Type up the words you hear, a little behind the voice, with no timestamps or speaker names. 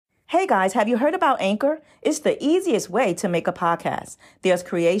Hey guys, have you heard about Anchor? It's the easiest way to make a podcast. There's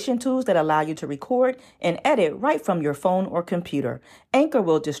creation tools that allow you to record and edit right from your phone or computer. Anchor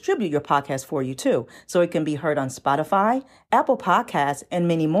will distribute your podcast for you too, so it can be heard on Spotify, Apple Podcasts, and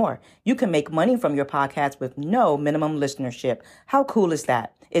many more. You can make money from your podcast with no minimum listenership. How cool is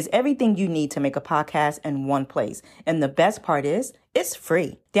that? It's everything you need to make a podcast in one place. And the best part is, it's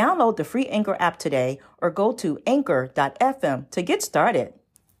free. Download the free Anchor app today or go to anchor.fm to get started.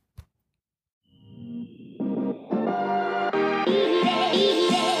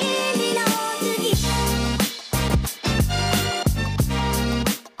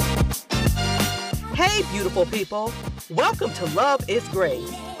 Hey, beautiful people. Welcome to Love is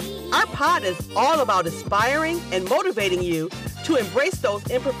Grace. Our pod is all about inspiring and motivating you to embrace those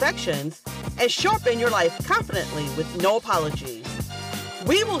imperfections and show up in your life confidently with no apologies.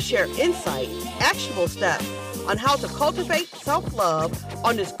 We will share insight, actionable steps on how to cultivate self-love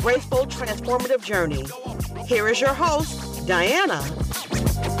on this graceful, transformative journey. Here is your host, Diana.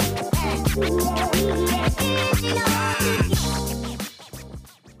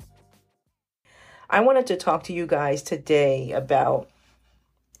 I wanted to talk to you guys today about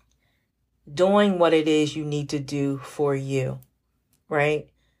doing what it is you need to do for you, right?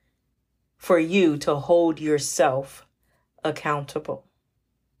 For you to hold yourself accountable.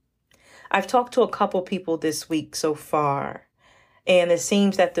 I've talked to a couple people this week so far, and it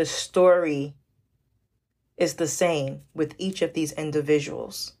seems that the story is the same with each of these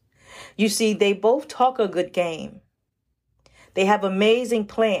individuals. You see, they both talk a good game. They have amazing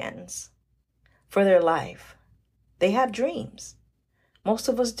plans for their life. They have dreams. Most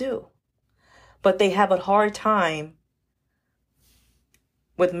of us do. But they have a hard time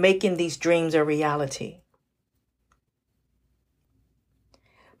with making these dreams a reality.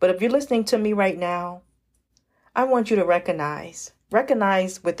 But if you're listening to me right now, I want you to recognize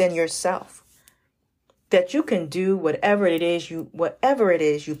within yourself that you can do whatever it is you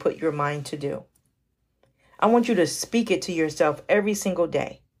put your mind to do. I want you to speak it to yourself every single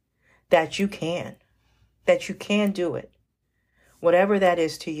day. That you can do it, whatever that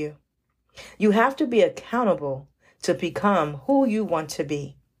is to you. You have to be accountable to become who you want to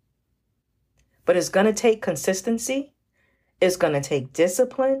be. But it's going to take consistency. It's going to take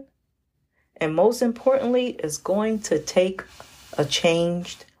discipline. And most importantly, it's going to take a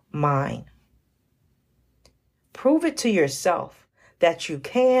changed mind. Prove it to yourself that you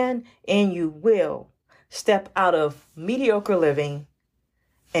can and you will step out of mediocre living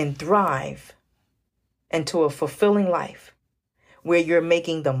and thrive into a fulfilling life where you're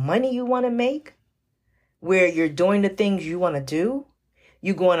making the money you want to make, where you're doing the things you want to do,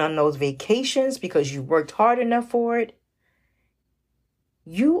 you going on those vacations because you worked hard enough for it.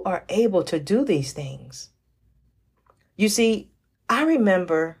 You are able to do these things. You see, I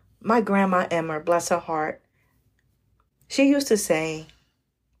remember my grandma Emma, bless her heart, she used to say,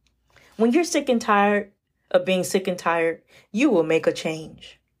 when you're sick and tired of being sick and tired, you will make a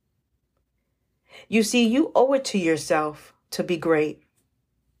change. You see, you owe it to yourself to be great.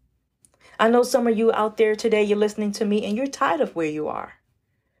 I know some of you out there today, you're listening to me and you're tired of where you are.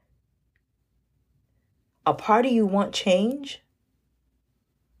 A part of you want change.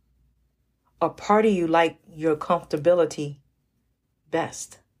 A part of you like your comfortability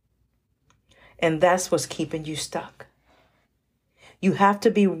best. And that's what's keeping you stuck. You have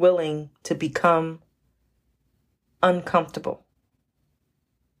to be willing to become uncomfortable.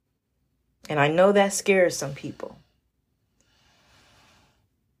 And I know that scares some people.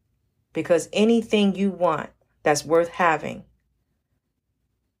 Because anything you want that's worth having,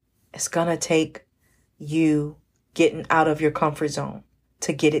 it's going to take you getting out of your comfort zone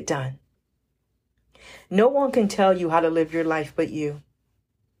to get it done. No one can tell you how to live your life but you.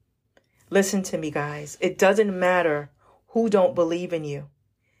 Listen to me, guys. It doesn't matter who don't believe in you.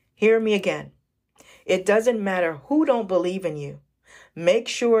 Hear me again. It doesn't matter who don't believe in you. Make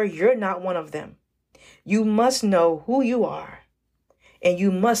sure you're not one of them. You must know who you are, and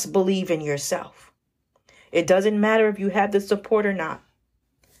you must believe in yourself. It doesn't matter if you have the support or not.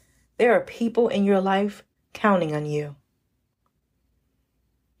 There are people in your life counting on you.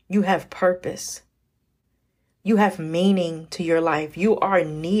 You have purpose. You have meaning to your life. You are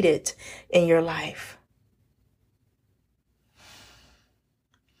needed in your life.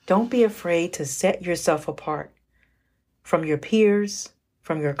 Don't be afraid to set yourself apart from your peers,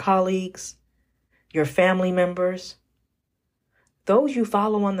 from your colleagues, your family members, those you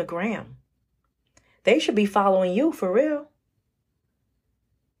follow on the gram. They should be following you for real.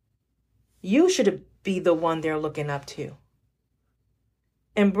 You should be the one they're looking up to.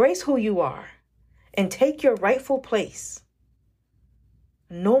 Embrace who you are and take your rightful place.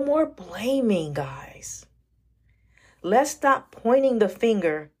 No more blaming, guys. Let's stop pointing the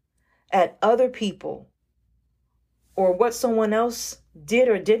finger at other people or what someone else did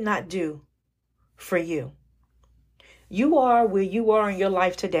or did not do for you. You are where you are in your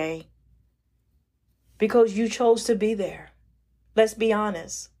life today because you chose to be there. Let's be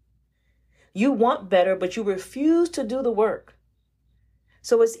honest. You want better, but you refuse to do the work.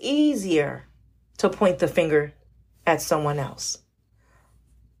 So it's easier to point the finger at someone else.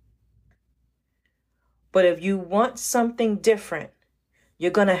 But if you want something different,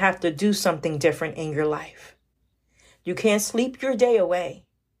 you're going to have to do something different in your life. You can't sleep your day away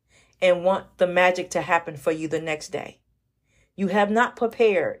and want the magic to happen for you the next day. You have not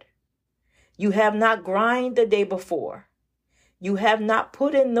prepared. You have not grinded the day before. You have not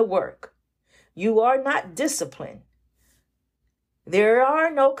put in the work. You are not disciplined. There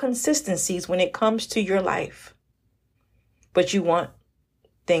are no consistencies when it comes to your life. But you want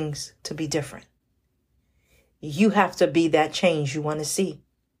things to be different. You have to be that change you want to see.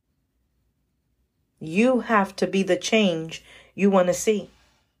 You have to be the change you want to see.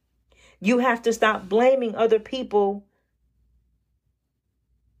 You have to stop blaming other people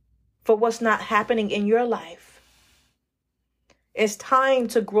for what's not happening in your life. It's time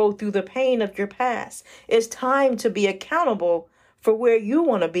to grow through the pain of your past. It's time to be accountable for where you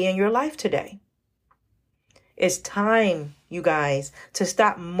want to be in your life today. It's time, you guys, to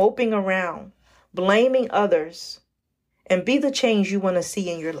stop moping around, blaming others, and be the change you want to see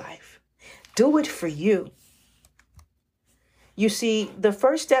in your life. Do it for you. You see, the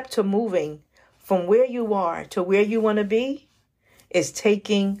first step to moving from where you are to where you want to be is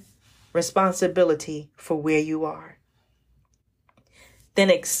taking responsibility for where you are. Then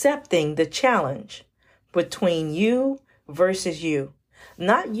accepting the challenge between you versus you.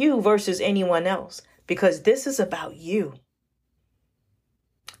 Not you versus anyone else, because this is about you.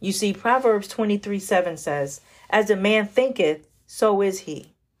 You see, Proverbs 23:7 says, as a man thinketh, so is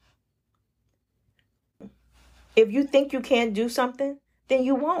he. If you think you can't do something, then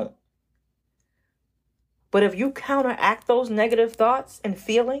you won't. But if you counteract those negative thoughts and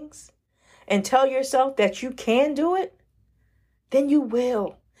feelings and tell yourself that you can do it, then you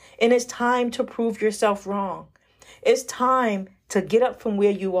will. And it's time to prove yourself wrong. It's time to get up from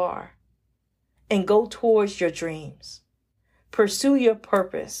where you are and go towards your dreams. Pursue your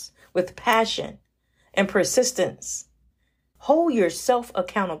purpose with passion and persistence. Hold yourself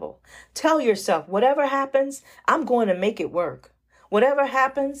accountable. Tell yourself, whatever happens, I'm going to make it work. Whatever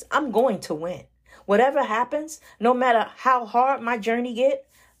happens, I'm going to win. Whatever happens, no matter how hard my journey gets,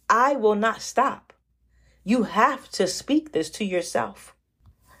 I will not stop. You have to speak this to yourself.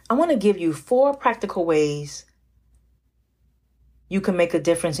 I want to give you 4 practical ways you can make a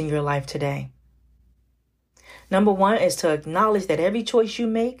difference in your life today. Number 1 is to acknowledge that every choice you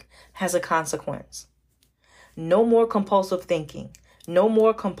make has a consequence. No more compulsive thinking. No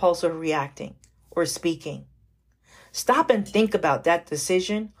more compulsive reacting or speaking. Stop and think about that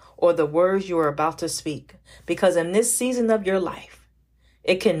decision or the words you are about to speak, because in this season of your life,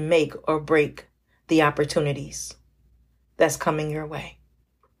 it can make or break the opportunities that's coming your way.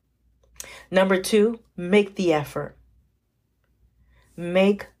 Number 2, make the effort.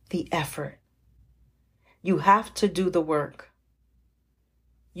 Make the effort. You have to do the work.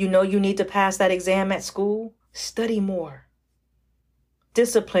 You know you need to pass that exam at school? Study more.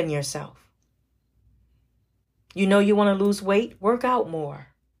 Discipline yourself. You know you want to lose weight? Work out more.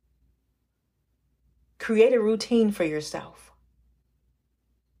 Create a routine for yourself.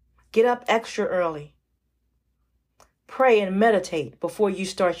 Get up extra early. Pray and meditate before you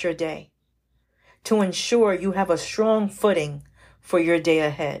start your day to ensure you have a strong footing for your day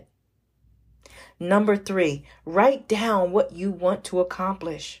ahead. Number 3, write down what you want to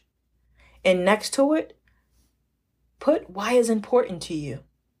accomplish. And next to it, put why is important to you.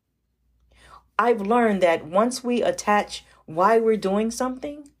 I've learned that once we attach why we're doing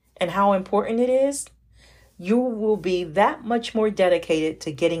something and how important it is, you will be that much more dedicated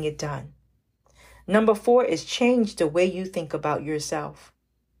to getting it done. Number 4 is change the way you think about yourself.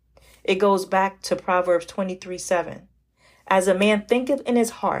 It goes back to Proverbs 23:7. As a man thinketh in his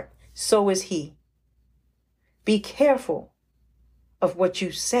heart, so is he. Be careful of what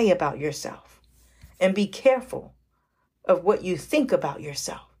you say about yourself, and be careful of what you think about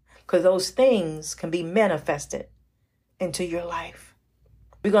yourself, because those things can be manifested into your life.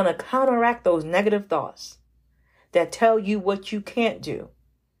 We're going to counteract those negative thoughts that tell you what you can't do,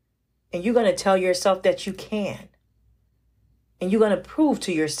 and you're going to tell yourself that you can, and you're going to prove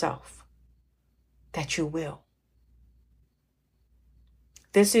to yourself that you will.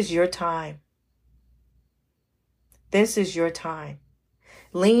 This is your time. This is your time.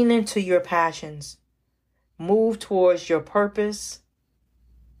 Lean into your passions. Move towards your purpose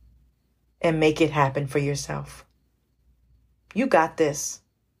and make it happen for yourself. You got this.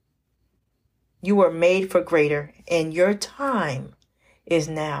 You were made for greater, and your time is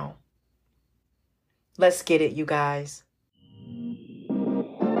now. Let's get it, you guys.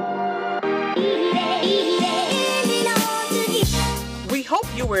 We hope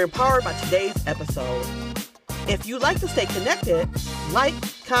you were empowered by today's episode. If you'd like to stay connected, like,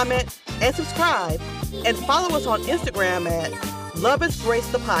 comment, and subscribe, and follow us on Instagram at Love is Grace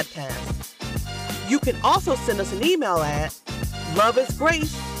the Podcast. You can also send us an email at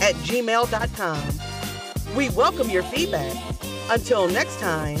loveisgrace@gmail.com. We welcome your feedback. Until next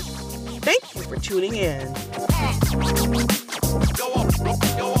time, thank you for tuning in. Go on.